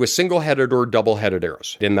connected with single-headed or double-headed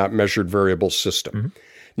arrows in that measured variable system.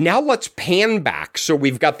 Mm-hmm. Now let's pan back. So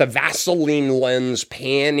we've got the Vaseline lens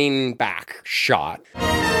panning back shot.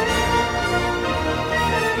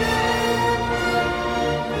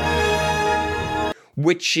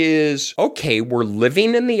 Which is, okay, we're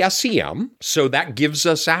living in the SEM, so that gives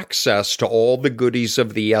us access to all the goodies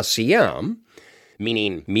of the SEM,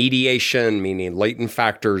 meaning mediation, meaning latent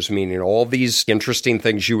factors, meaning all these interesting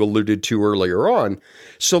things you alluded to earlier on.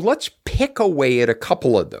 So let's pick away at a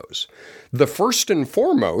couple of those. The first and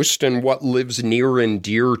foremost, and what lives near and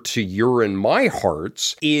dear to your and my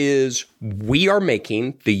hearts, is we are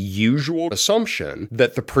making the usual assumption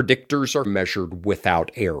that the predictors are measured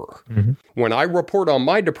without error. Mm-hmm. When I report on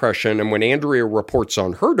my depression and when Andrea reports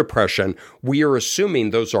on her depression, we are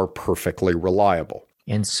assuming those are perfectly reliable.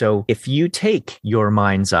 And so if you take your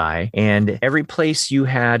mind's eye and every place you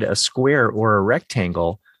had a square or a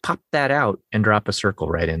rectangle, pop that out and drop a circle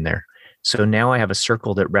right in there. So now I have a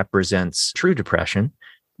circle that represents true depression.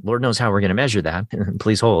 Lord knows how we're going to measure that.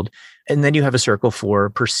 Please hold. And then you have a circle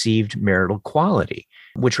for perceived marital quality,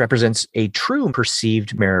 which represents a true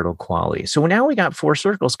perceived marital quality. So now we got four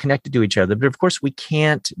circles connected to each other. But of course, we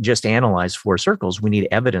can't just analyze four circles. We need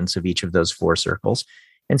evidence of each of those four circles.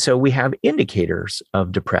 And so we have indicators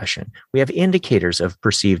of depression. We have indicators of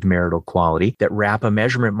perceived marital quality that wrap a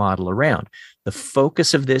measurement model around. The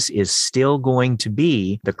focus of this is still going to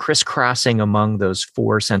be the crisscrossing among those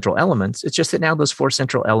four central elements. It's just that now those four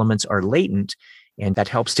central elements are latent, and that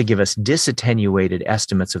helps to give us disattenuated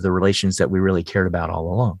estimates of the relations that we really cared about all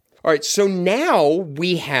along. All right, so now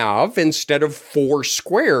we have, instead of four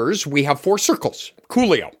squares, we have four circles.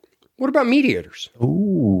 Coolio. What about mediators?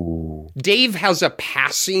 Ooh. Dave has a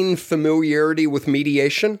passing familiarity with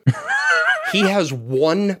mediation. He has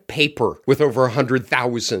one paper with over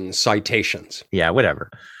 100,000 citations. Yeah,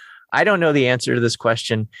 whatever. I don't know the answer to this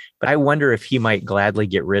question, but I wonder if he might gladly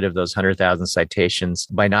get rid of those 100,000 citations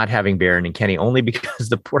by not having Barron and Kenny, only because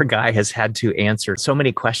the poor guy has had to answer so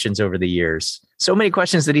many questions over the years. So many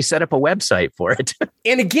questions that he set up a website for it.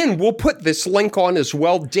 And again, we'll put this link on as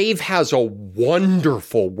well. Dave has a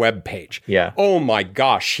wonderful webpage. Yeah. Oh my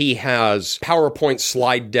gosh. He has PowerPoint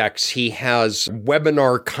slide decks. He has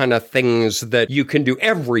webinar kind of things that you can do,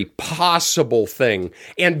 every possible thing.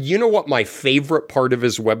 And you know what my favorite part of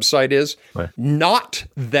his website is? What? Not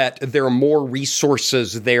that there are more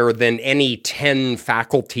resources there than any 10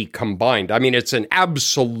 faculty combined. I mean, it's an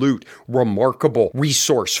absolute remarkable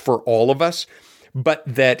resource for all of us. But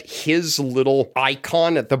that his little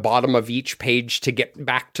icon at the bottom of each page to get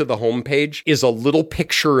back to the homepage is a little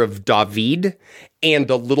picture of David and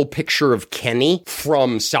a little picture of Kenny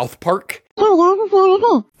from South Park.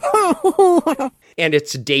 And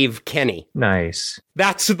it's Dave Kenny. Nice.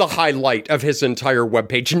 That's the highlight of his entire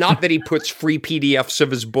webpage. Not that he puts free PDFs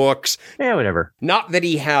of his books. Yeah, whatever. Not that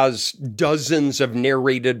he has dozens of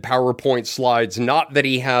narrated PowerPoint slides. Not that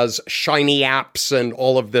he has shiny apps and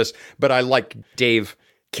all of this. But I like Dave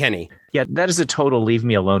Kenny. Yeah, that is a total leave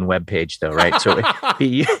me alone webpage, though, right? So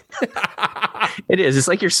it is. It's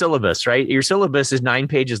like your syllabus, right? Your syllabus is 9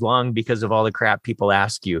 pages long because of all the crap people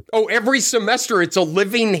ask you. Oh, every semester it's a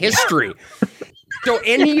living history. So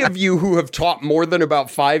any of you who have taught more than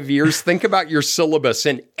about 5 years, think about your syllabus,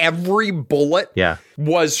 and every bullet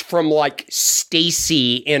was from like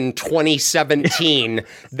Stacy in 2017.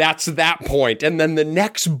 That's that point. And then the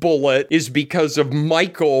next bullet is because of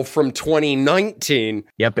Michael from 2019.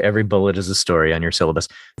 Yep, every bullet is a story on your syllabus.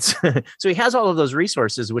 So he has all of those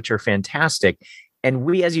resources, which are fantastic. And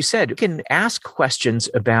we, as you said, can ask questions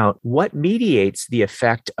about what mediates the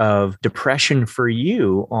effect of depression for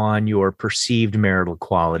you on your perceived marital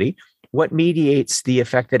quality, what mediates the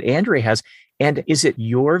effect that Andrea has, and is it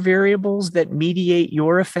your variables that mediate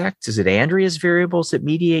your effects? Is it Andrea's variables that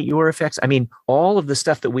mediate your effects? I mean, all of the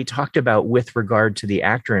stuff that we talked about with regard to the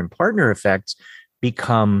actor and partner effects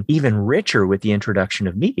become even richer with the introduction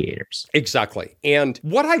of mediators. Exactly. And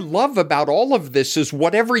what I love about all of this is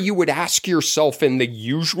whatever you would ask yourself in the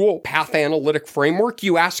usual path analytic framework,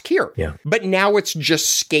 you ask here. Yeah. But now it's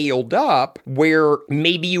just scaled up where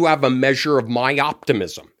maybe you have a measure of my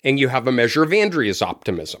optimism and you have a measure of Andrea's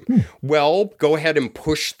optimism. Well, go ahead and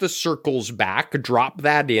push the circles back, drop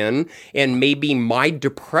that in, and maybe my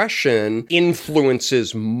depression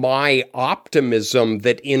influences my optimism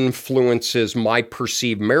that influences my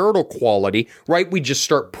perceived marital quality, right? We just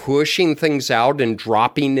start pushing things out and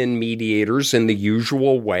dropping in mediators in the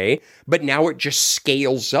usual way, but now it just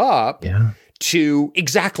scales up. Yeah. To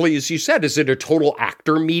exactly as you said, is it a total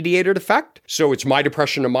actor-mediated effect? So it's my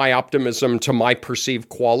depression to my optimism to my perceived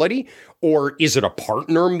quality? Or is it a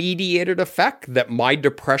partner-mediated effect that my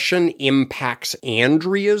depression impacts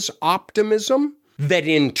Andrea's optimism, that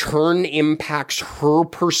in turn impacts her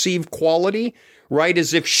perceived quality? Right?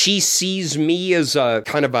 As if she sees me as a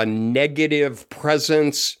kind of a negative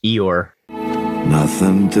presence. Eeyore.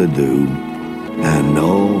 Nothing to do, and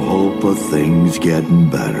no hope of things getting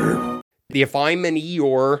better. If I'm an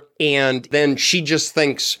Eeyore and then she just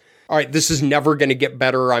thinks, all right, this is never going to get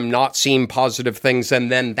better, I'm not seeing positive things, and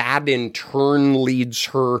then that in turn leads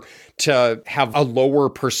her to have a lower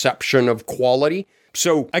perception of quality.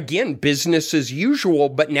 So again, business as usual,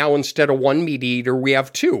 but now instead of one mediator, we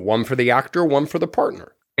have two, one for the actor, one for the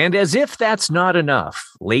partner. And as if that's not enough,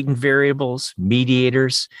 latent variables,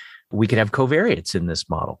 mediators, we could have covariates in this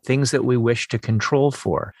model, things that we wish to control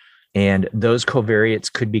for. And those covariates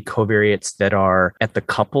could be covariates that are at the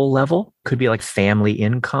couple level, could be like family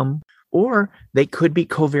income, or they could be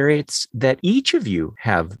covariates that each of you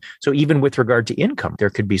have. So even with regard to income, there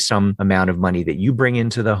could be some amount of money that you bring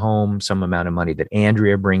into the home, some amount of money that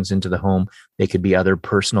Andrea brings into the home. They could be other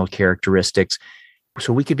personal characteristics.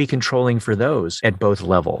 So we could be controlling for those at both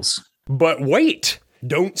levels. But wait,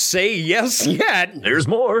 don't say yes yet. There's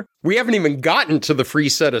more. We haven't even gotten to the free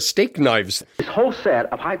set of steak knives. This whole set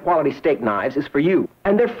of high-quality steak knives is for you,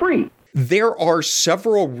 and they're free. There are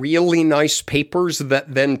several really nice papers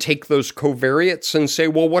that then take those covariates and say,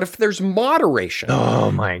 well, what if there's moderation?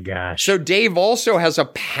 Oh my gosh. So Dave also has a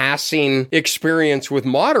passing experience with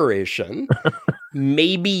moderation.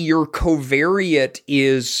 Maybe your covariate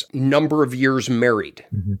is number of years married.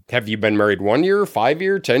 Mm-hmm. Have you been married 1 year, 5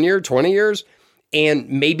 year, 10 year, 20 years? And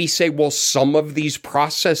maybe say, well, some of these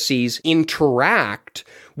processes interact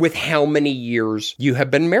with how many years you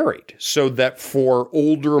have been married. So that for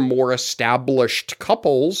older, more established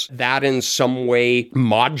couples, that in some way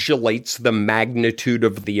modulates the magnitude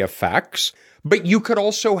of the effects. But you could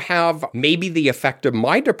also have maybe the effect of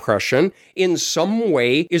my depression in some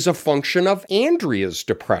way is a function of Andrea's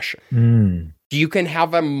depression. You can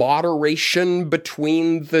have a moderation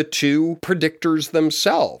between the two predictors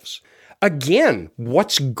themselves. Again,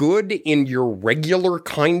 what's good in your regular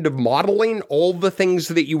kind of modeling, all the things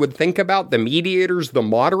that you would think about, the mediators, the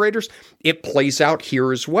moderators, it plays out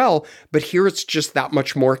here as well. But here it's just that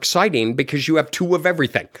much more exciting because you have two of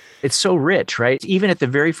everything. It's so rich, right? Even at the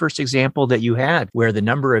very first example that you had, where the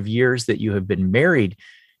number of years that you have been married,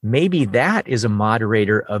 maybe that is a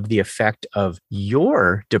moderator of the effect of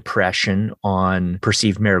your depression on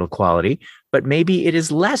perceived marital quality, but maybe it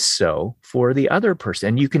is less so for the other person.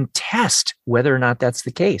 And you can test whether or not that's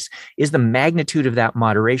the case. Is the magnitude of that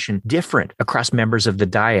moderation different across members of the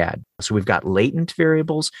dyad? So we've got latent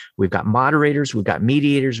variables, we've got moderators, we've got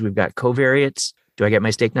mediators, we've got covariates. Do I get my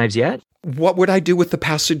steak knives yet? What would I do with the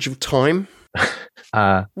passage of time?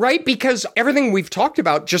 Right? Because everything we've talked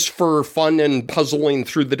about just for fun and puzzling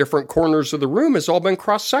through the different corners of the room has all been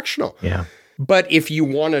cross-sectional. Yeah. But if you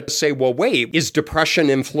want to say, well, wait, is depression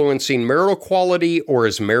influencing marital quality, or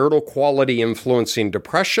is marital quality influencing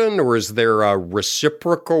depression, or is there a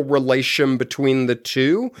reciprocal relation between the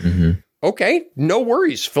two? Okay, no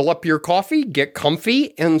worries. Fill up your coffee, get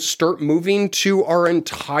comfy, and start moving to our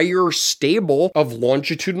entire stable of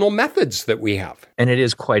longitudinal methods that we have. And it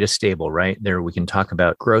is quite a stable, right? There we can talk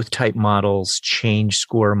about growth type models, change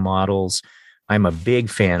score models. I'm a big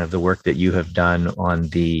fan of the work that you have done on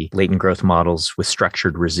the latent growth models with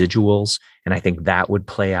structured residuals. And I think that would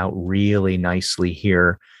play out really nicely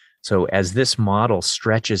here. So as this model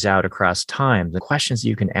stretches out across time, the questions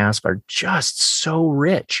you can ask are just so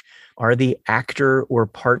rich. Are the actor or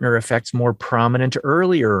partner effects more prominent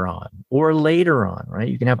earlier on or later on, right?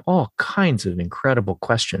 You can have all kinds of incredible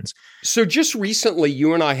questions. So just recently,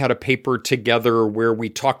 you and I had a paper together where we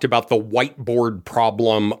talked about the whiteboard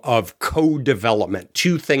problem of co-development,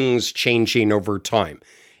 two things changing over time.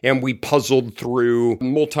 And we puzzled through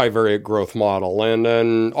multivariate growth model and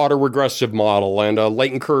an autoregressive model and a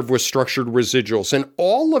latent curve with structured residuals. And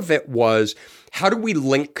all of it was, how do we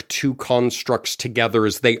link two constructs together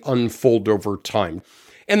as they unfold over time?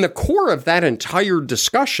 And the core of that entire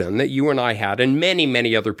discussion that you and I had, and many,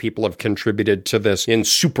 many other people have contributed to this in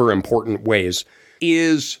super important ways,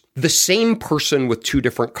 is the same person with two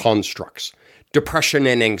different constructs: depression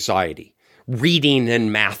and anxiety, reading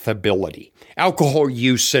and math ability, alcohol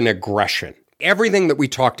use and aggression. Everything that we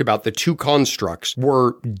talked about, the two constructs,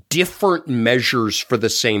 were different measures for the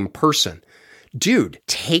same person. Dude,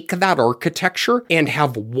 take that architecture and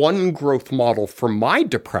have one growth model for my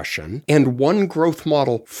depression and one growth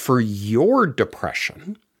model for your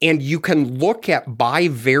depression. And you can look at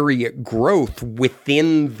bivariate growth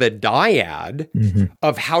within the dyad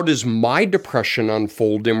of how does my depression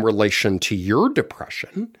unfold in relation to your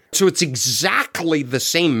depression. So it's exactly the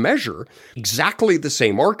same measure, exactly the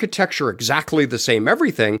same architecture, exactly the same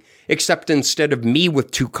everything, except instead of me with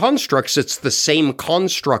two constructs, it's the same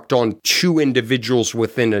construct on two individuals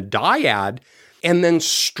within a dyad. And then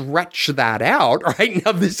stretch that out. Right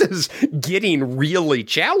now, this is getting really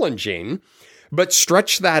challenging. But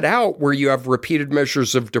stretch that out where you have repeated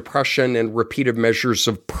measures of depression and repeated measures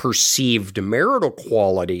of perceived marital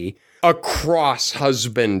quality across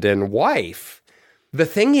husband and wife. The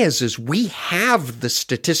thing is we have the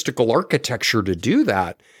statistical architecture to do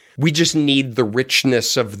that. We just need the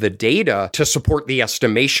richness of the data to support the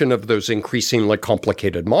estimation of those increasingly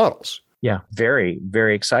complicated models. Yeah, very,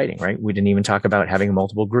 very exciting, right? We didn't even talk about having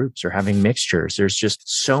multiple groups or having mixtures. There's just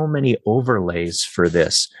so many overlays for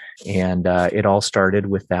this. And it all started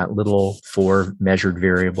with that little 4 measured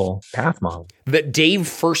variable path model. That Dave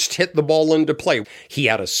first hit the ball into play. He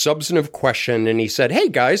had a substantive question and he said, hey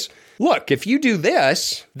guys, look, if you do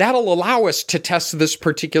this, that'll allow us to test this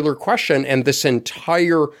particular question. And this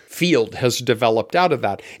entire field has developed out of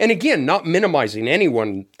that. And again, not minimizing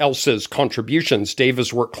anyone else's contributions. Dave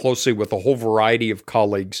has worked closely with a whole variety of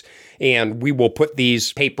colleagues. And we will put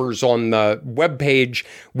these papers on the webpage.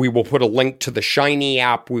 We will put a link to the Shiny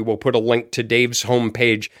app. We will put a link to Dave's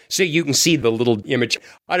homepage so you can see the little image.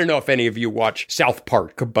 I don't know if any of you watch South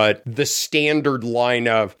Park, but the standard line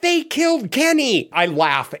of, they killed Kenny. I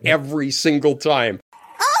laugh every single time.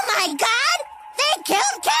 Oh my God! They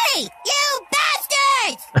killed Kenny! You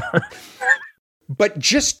bastards! But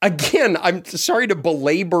just, again, I'm sorry to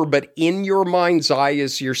belabor, but in your mind's eye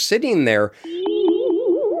as you're sitting there,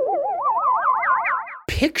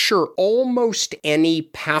 picture almost any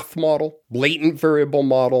path model, latent variable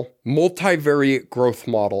model, multivariate growth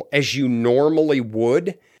model as you normally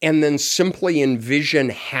would, and then simply envision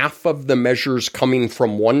half of the measures coming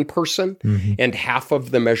from one person and half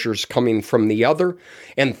of the measures coming from the other,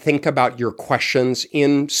 and think about your questions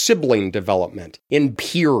in sibling development, in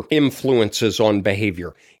peer influences on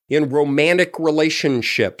behavior, in romantic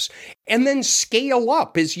relationships, and then scale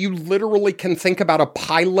up as you literally can think about a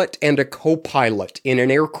pilot and a co-pilot in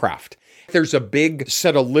an aircraft. There's a big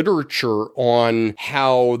set of literature on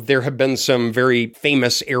how there have been some very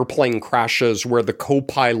famous airplane crashes where the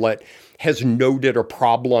co-pilot has noted a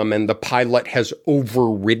problem and the pilot has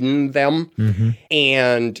overridden them.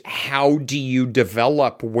 And how do you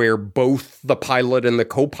develop where both the pilot and the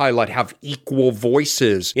co-pilot have equal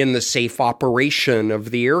voices in the safe operation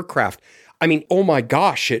of the aircraft? I mean, oh my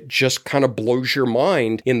gosh, it just kind of blows your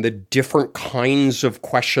mind in the different kinds of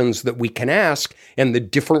questions that we can ask and the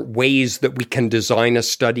different ways that we can design a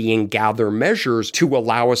study and gather measures to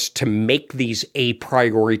allow us to make these a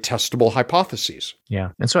priori testable hypotheses. Yeah.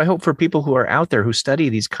 And so I hope for people who are out there who study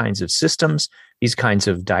these kinds of systems, these kinds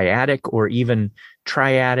of dyadic or even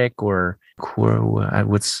triadic or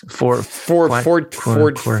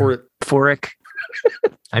phoric.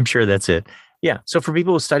 I'm sure that's it. Yeah. So for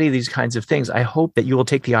people who study these kinds of things, I hope that you will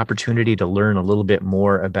take the opportunity to learn a little bit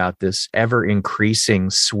more about this ever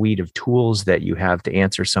increasing suite of tools that you have to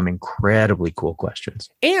answer some incredibly cool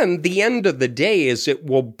questions. And the end of the day is it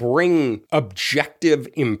will bring objective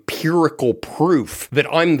empirical proof that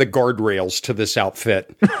I'm the guardrails to this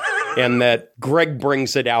outfit and that Greg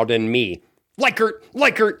brings it out in me. Likert.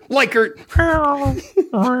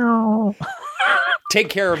 Take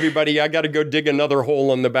care, everybody. I got to go dig another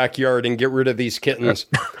hole in the backyard and get rid of these kittens.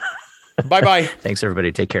 Bye-bye. Thanks,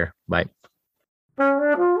 everybody. Take care. Bye.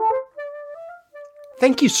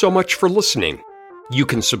 Thank you so much for listening. You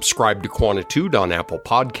can subscribe to Quantitude on Apple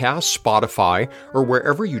Podcasts, Spotify, or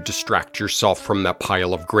wherever you distract yourself from that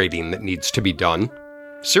pile of grading that needs to be done.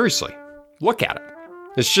 Seriously, look at it.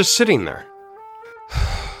 It's just sitting there.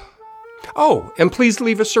 Oh, and please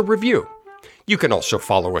leave us a review. You can also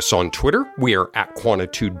follow us on Twitter. We are at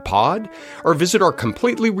QuantitudePod, or visit our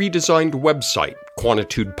completely redesigned website,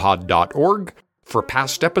 quantitudepod.org, for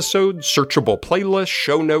past episodes, searchable playlists,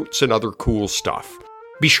 show notes, and other cool stuff.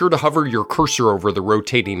 Be sure to hover your cursor over the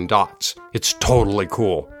rotating dots. It's totally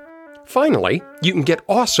cool. Finally, you can get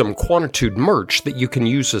awesome Quantitude merch that you can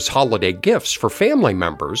use as holiday gifts for family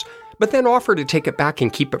members, but then offer to take it back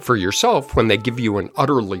and keep it for yourself when they give you an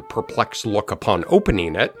utterly perplexed look upon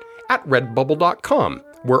opening it at redbubble.com,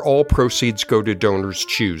 where all proceeds go to donors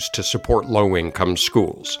choose to support low-income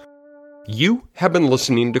schools. You have been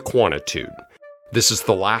listening to Quantitude. This is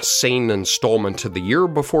the last sane installment of the year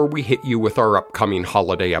before we hit you with our upcoming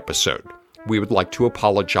holiday episode. We would like to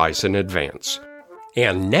apologize in advance.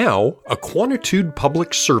 And now, a Quantitude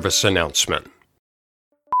public service announcement.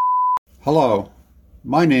 Hello,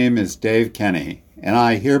 my name is Dave Kenny, and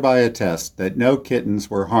I hereby attest that no kittens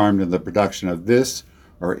were harmed in the production of this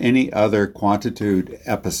or any other Quantitude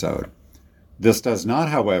episode. This does not,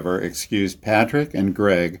 however, excuse Patrick and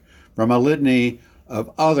Greg from a litany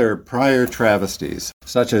of other prior travesties,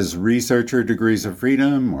 such as researcher degrees of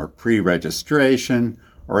freedom, or pre-registration,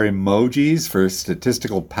 or emojis for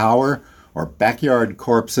statistical power, or backyard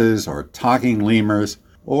corpses, or talking lemurs,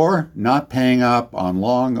 or not paying up on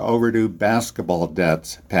long overdue basketball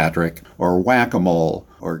debts, Patrick, or whack-a-mole,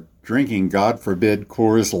 or drinking, God forbid,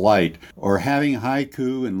 Coors Light, or having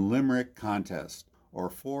haiku and limerick contest, or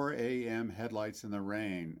 4 a.m. headlights in the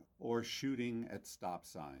rain, or shooting at stop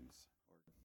signs.